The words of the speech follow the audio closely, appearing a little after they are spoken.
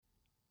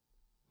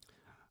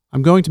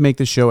I'm going to make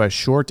this show as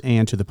short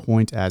and to the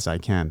point as I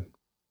can.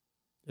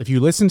 If you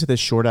listen to this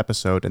short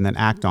episode and then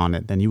act on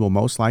it, then you will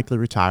most likely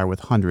retire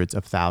with hundreds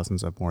of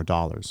thousands of more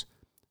dollars.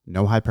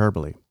 No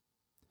hyperbole.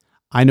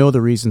 I know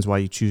the reasons why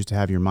you choose to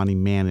have your money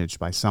managed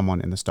by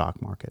someone in the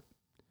stock market.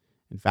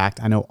 In fact,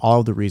 I know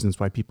all of the reasons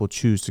why people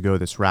choose to go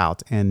this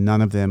route, and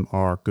none of them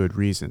are good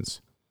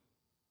reasons.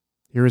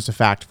 Here is a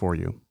fact for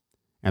you.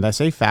 And I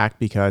say fact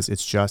because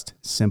it's just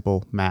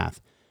simple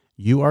math.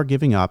 You are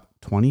giving up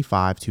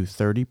 25 to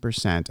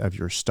 30% of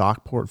your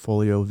stock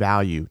portfolio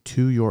value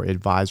to your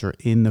advisor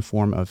in the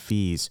form of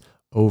fees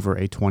over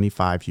a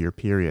 25-year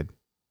period.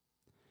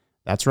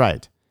 That's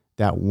right.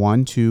 That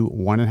 1 to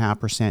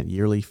 1.5%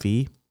 yearly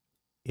fee,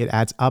 it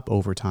adds up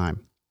over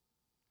time.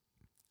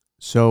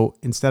 So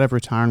instead of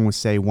retiring with,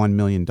 say, $1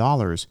 million,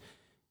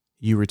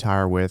 you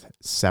retire with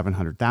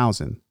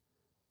 $700,000.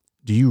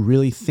 Do you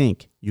really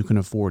think you can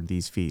afford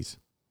these fees?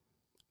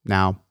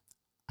 Now,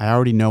 I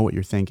already know what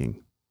you're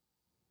thinking.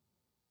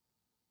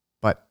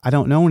 But I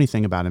don't know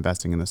anything about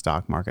investing in the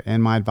stock market,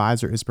 and my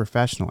advisor is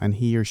professional, and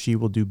he or she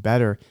will do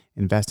better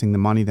investing the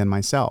money than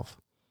myself.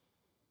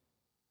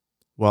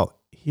 Well,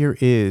 here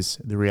is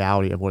the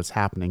reality of what's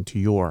happening to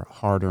your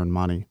hard-earned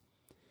money.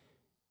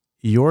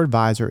 Your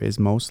advisor is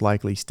most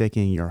likely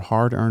sticking your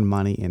hard-earned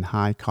money in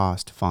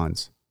high-cost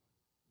funds.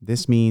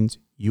 This means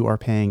you are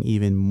paying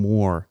even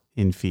more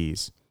in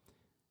fees.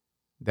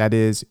 That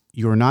is,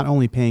 you are not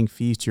only paying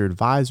fees to your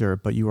advisor,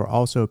 but you are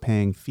also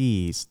paying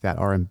fees that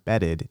are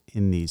embedded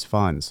in these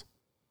funds.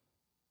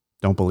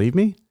 Don't believe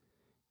me?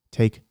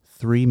 Take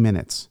 3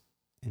 minutes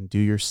and do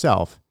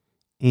yourself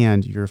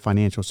and your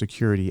financial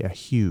security a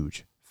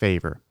huge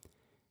favor.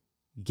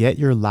 Get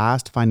your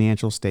last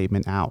financial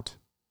statement out.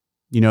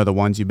 You know, the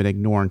ones you've been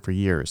ignoring for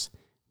years.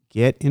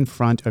 Get in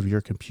front of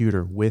your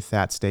computer with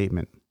that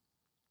statement.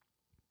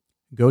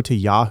 Go to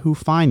Yahoo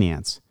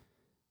Finance.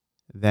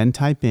 Then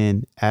type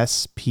in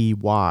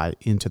SPY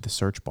into the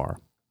search bar.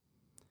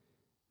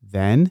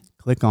 Then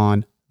click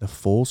on the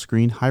full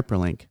screen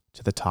hyperlink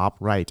to the top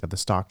right of the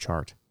stock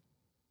chart.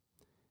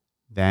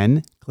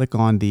 Then click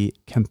on the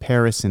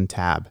comparison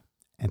tab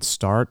and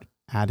start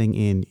adding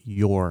in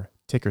your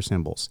ticker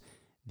symbols.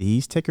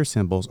 These ticker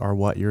symbols are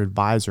what your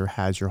advisor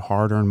has your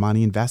hard-earned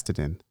money invested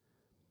in.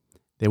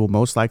 They will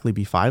most likely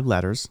be 5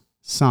 letters.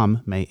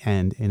 Some may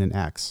end in an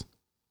X.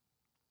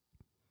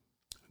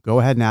 Go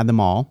ahead and add them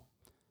all.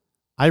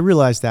 I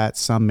realize that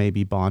some may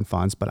be bond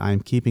funds, but I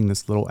am keeping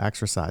this little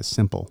exercise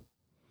simple.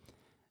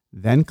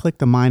 Then click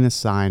the minus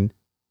sign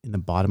in the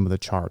bottom of the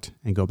chart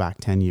and go back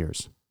 10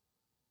 years.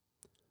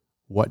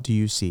 What do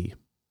you see?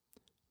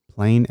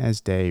 Plain as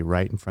day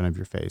right in front of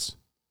your face.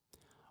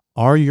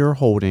 Are your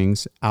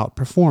holdings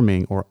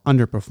outperforming or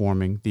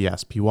underperforming the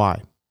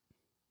SPY?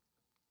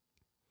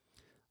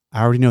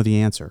 I already know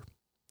the answer.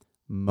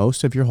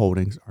 Most of your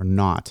holdings are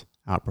not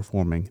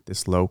outperforming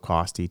this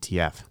low-cost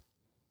ETF.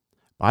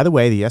 By the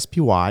way, the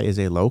SPY is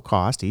a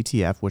low-cost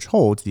ETF which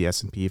holds the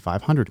S&P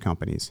 500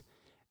 companies,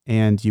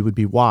 and you would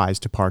be wise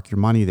to park your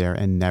money there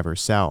and never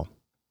sell.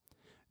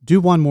 Do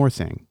one more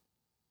thing.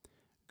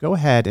 Go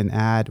ahead and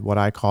add what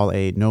I call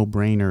a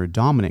no-brainer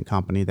dominant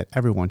company that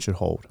everyone should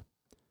hold.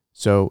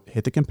 So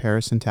hit the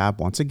comparison tab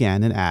once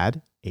again and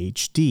add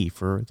HD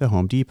for the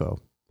Home Depot.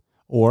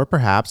 Or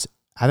perhaps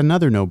add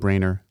another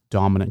no-brainer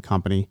dominant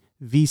company,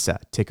 Visa,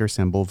 ticker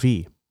symbol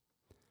V.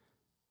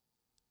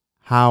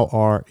 How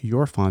are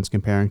your funds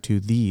comparing to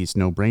these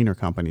no-brainer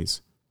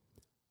companies?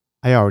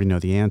 I already know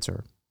the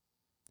answer.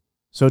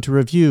 So to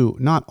review,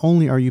 not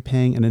only are you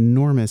paying an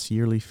enormous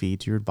yearly fee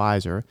to your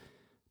advisor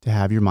to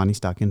have your money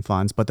stuck in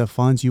funds, but the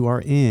funds you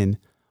are in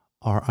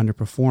are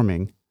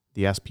underperforming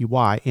the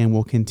SPY and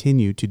will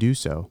continue to do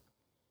so.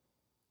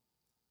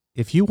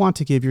 If you want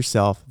to give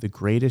yourself the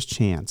greatest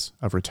chance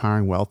of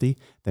retiring wealthy,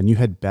 then you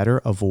had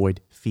better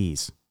avoid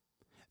fees.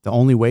 The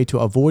only way to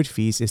avoid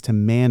fees is to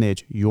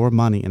manage your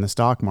money in the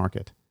stock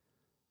market.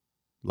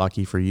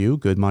 Lucky for you,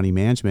 good money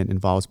management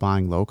involves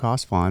buying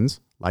low-cost funds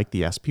like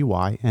the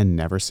SPY and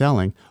never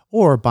selling,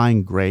 or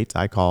buying great,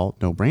 I call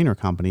no-brainer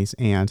companies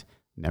and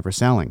never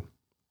selling.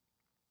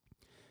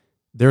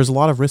 There's a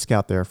lot of risk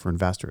out there for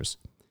investors.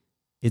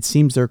 It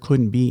seems there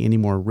couldn't be any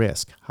more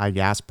risk. High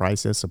gas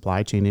prices,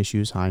 supply chain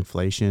issues, high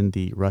inflation,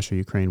 the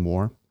Russia-Ukraine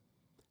war.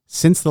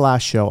 Since the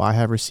last show, I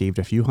have received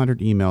a few hundred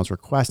emails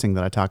requesting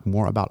that I talk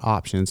more about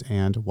options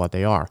and what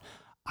they are.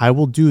 I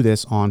will do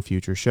this on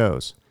future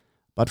shows.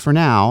 But for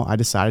now, I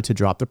decided to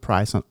drop the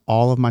price on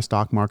all of my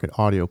stock market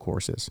audio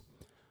courses.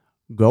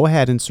 Go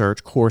ahead and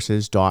search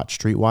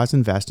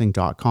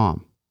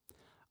courses.streetwiseinvesting.com.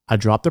 I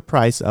dropped the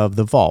price of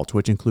The Vault,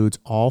 which includes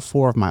all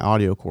 4 of my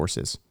audio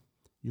courses.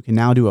 You can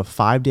now do a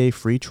 5-day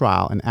free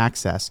trial and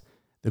access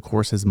the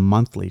courses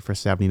monthly for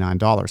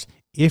 $79.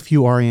 If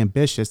you are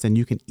ambitious, then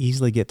you can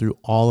easily get through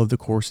all of the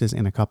courses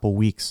in a couple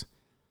weeks.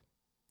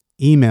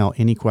 Email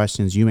any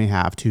questions you may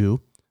have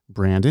to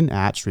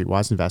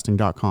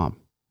Brandon@streetwiseinvesting.com.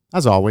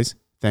 As always,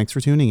 thanks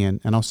for tuning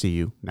in, and I'll see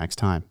you next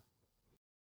time.